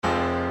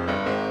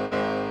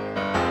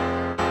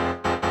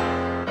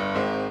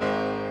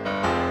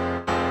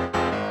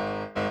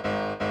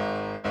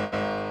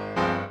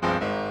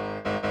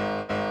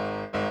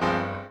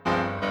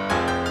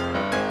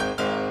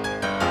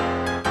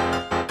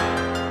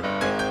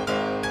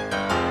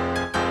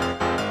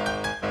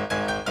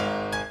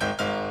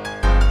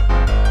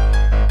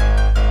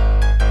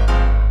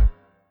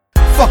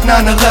Fuck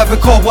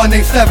 9/11, call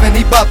 187,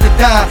 he bout to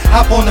die.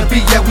 Hop on the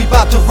beat, yeah, we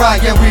bout to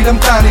ride, yeah, we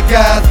them kind of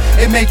guys.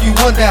 It make you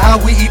wonder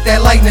how we eat that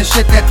lightning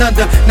shit, that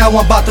thunder. Now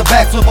I'm about to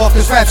backflip off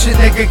this rap shit,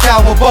 nigga,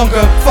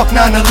 cowabunga. Fuck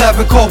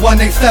 9/11, call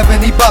 187,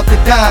 he bout to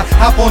die.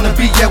 Hop on the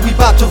beat, yeah, we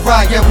bout to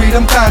ride, yeah, we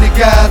them kind of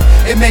guys.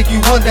 It make you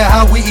wonder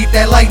how we eat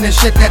that lightning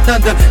shit, that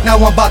thunder. Now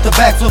I'm about to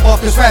backflip off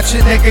this rap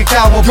shit, nigga,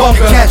 cowabunga.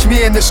 You can catch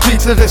me in the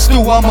streets of the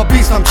stew, I'm a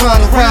beast, I'm trying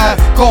to ride.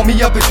 Call me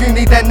up if you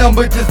need that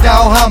number, just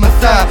dial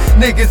homicide.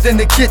 Niggas in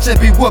the kitchen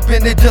be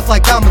whooping it just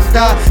like I'm a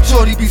star.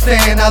 Shorty be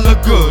saying I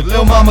look good,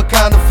 lil' mama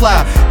kinda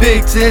fly.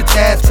 Big tits,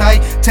 ass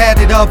tight,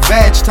 tatted up,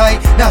 badge tight.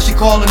 Now she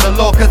calling the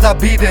law cause I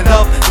beat it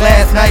up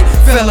last night.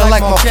 Feeling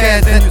like my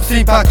cats and you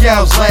see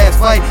Pacquiao's last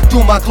fight.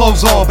 Threw my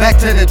clothes on, back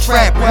to the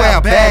trap where I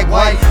bag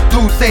white.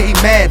 Dude say he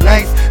mad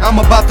nice, I'm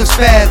about to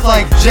spaz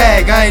like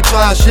Jag. I ain't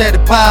trying to share the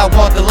pie, I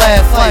want the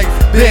last slice.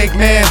 Big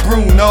man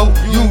Bruno,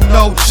 you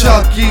know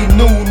Chucky,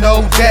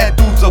 Nuno. That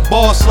dude's a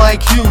boss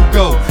like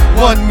Hugo.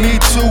 One me,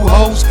 two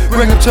hoes,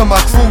 bring him to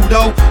my crew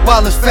though.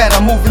 While it's fat,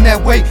 I'm moving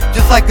that weight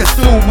just like a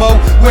sumo.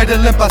 Where the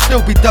limp, I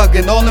still be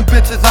thuggin'. All them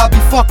bitches I be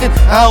fucking,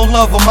 I don't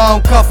love them, I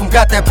don't cuff them.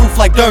 Got that proof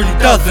like Dirty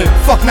Dozen.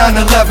 Fuck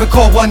 9/11,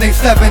 call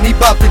 187, he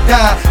bout to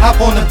die.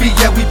 Hop on the beat,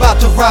 yeah, we bout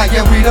to ride,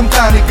 yeah, we them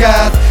kind of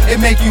guys. It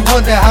make you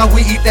wonder how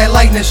we eat that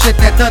lightning shit,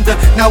 that thunder.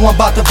 Now I'm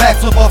about to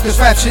backflip off this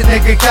rap shit,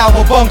 nigga,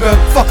 cowabunga.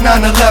 Fuck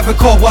 9/11,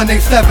 call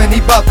 187, he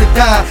bout to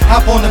die.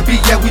 Hop on the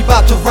beat, yeah, we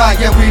bout to ride,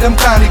 yeah, we them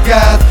kind of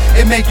guys.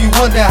 It make you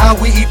wonder how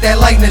we eat that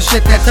lightning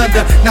shit, that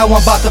thunder. Now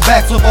I'm about to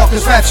backflip off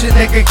this rap shit,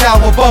 nigga,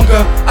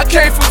 cowabunga. I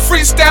came from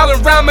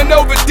freestyling, rhyming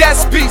over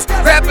death beats,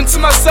 rapping to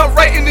myself,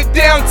 writing it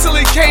down till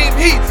it came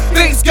heat.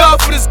 Thanks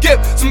God for this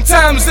gift,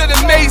 sometimes it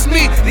amazed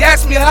me. They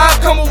ask me how I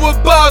come up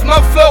with bars,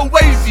 my flow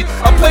wavy.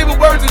 I play with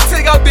words and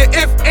take out the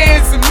if,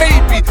 ands, and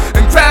maybe,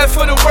 and grab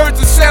for the words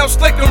that sound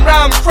slick and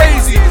rhyme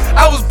crazy.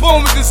 I was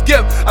born with this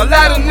gift, a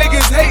lot of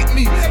niggas hate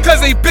me, cause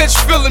they bitch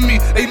feeling me.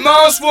 They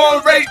moms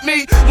won't rape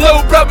me,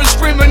 little brother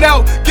screaming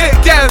out, get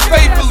gas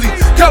faithfully.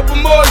 Couple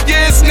more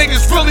years,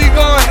 niggas really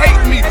gon'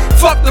 hate me.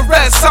 Fuck the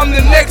rest, I'm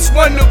the next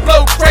one to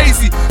blow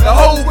crazy. The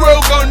whole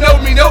world gon' know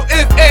me, no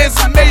if, ands,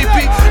 and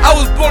maybe. I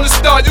was born a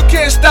star, you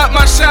can't stop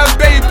my shine,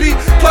 baby.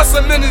 Plus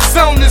I'm in the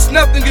zone, there's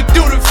nothing to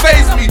do to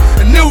faze me.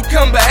 A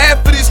newcomer,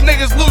 half of these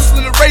niggas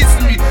loosely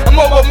erasing me. I'm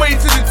on my way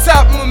to the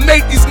top, I'ma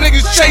make these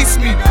niggas chase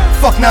me.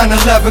 Fuck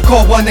 9/11,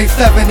 call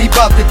 187, he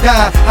bout to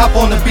die. Hop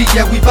on the beat,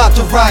 yeah, we bout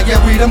to ride,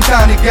 yeah, we them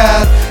kind of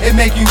guys. It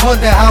make you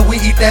wonder how we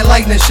eat that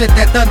lightning shit,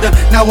 that thunder.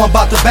 Now I'm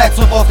about to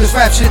backflip off this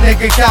rap shit,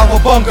 nigga,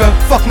 cowabunga.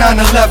 Fuck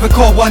 9/11,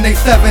 call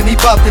 187, he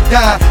bout to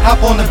die.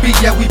 Hop on the beat,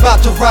 yeah, we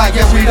bout to ride,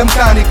 yeah, we them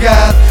kind of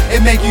guys.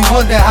 It make you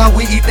wonder how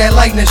we eat that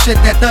lightning shit,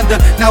 that thunder.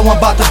 Now I'm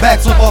about to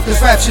backflip off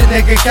this rap shit,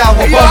 nigga,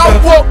 cowabunga. Hey, yo, I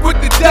walk with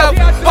the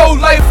devil, whole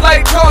life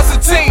like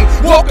Constantine.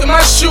 Walk in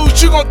my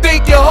shoes, you gon'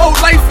 think your whole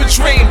life a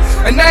dream.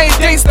 And I ain't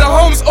gangsta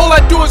homies, all I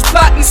do is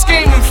plot and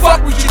scheme. And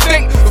fuck what you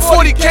think,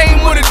 before he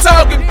came with a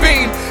target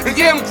beam. And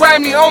yeah, I'm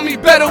grimy,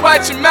 homie, better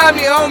watch your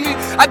mommy, homie.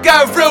 I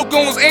got real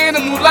goons,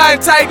 animal, lion,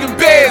 tiger,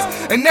 bears.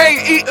 And they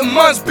ain't eating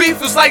months,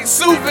 beef is like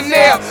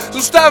souvenir. So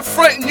stop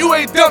frontin', you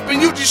ain't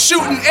dumping, you just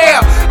shooting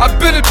air. I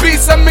been a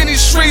beast, I'm in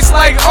these streets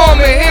like Arm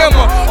and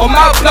Hammer. On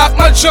my block,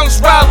 my junks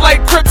ride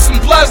like Crips and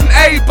Bloods, and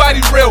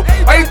everybody real.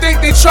 I ain't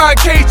think they try and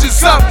cage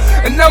us up,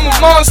 and I'm a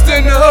monster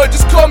in the hood,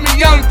 just call me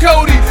Young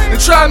Cody. And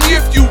try me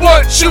if you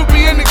want, shoot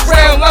me in the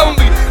ground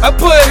lonely. I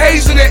put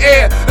haze in the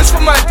air, that's for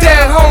my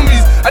dad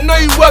homies. I know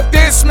you up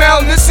there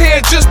smiling, this here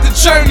just a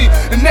journey.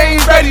 And they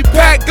ain't ready,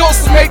 pack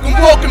ghosts to make them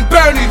walk and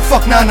burn it.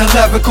 Fuck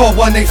 9/11, call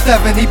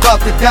 187, he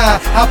bout to die.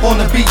 Hop on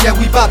the beat, yeah,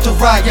 we bout to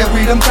ride, yeah,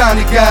 we them kind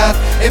of guys.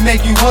 It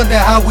make you wonder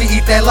how we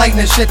eat that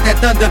lightning shit, that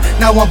thunder.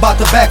 Now I'm about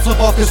to backflip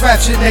off this rap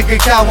shit, nigga,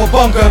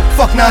 cowabunga.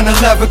 Fuck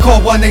 9/11,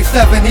 call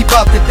 187, he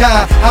bout to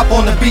die. Hop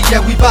on the beat, yeah,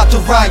 we bout to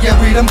ride, yeah,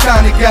 we them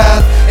kind of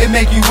guys. It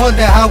make you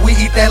wonder how we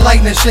eat that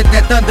lightning shit,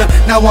 that thunder.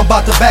 Now I'm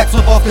about to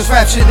backflip off this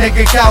rap shit,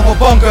 nigga,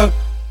 cowabunga.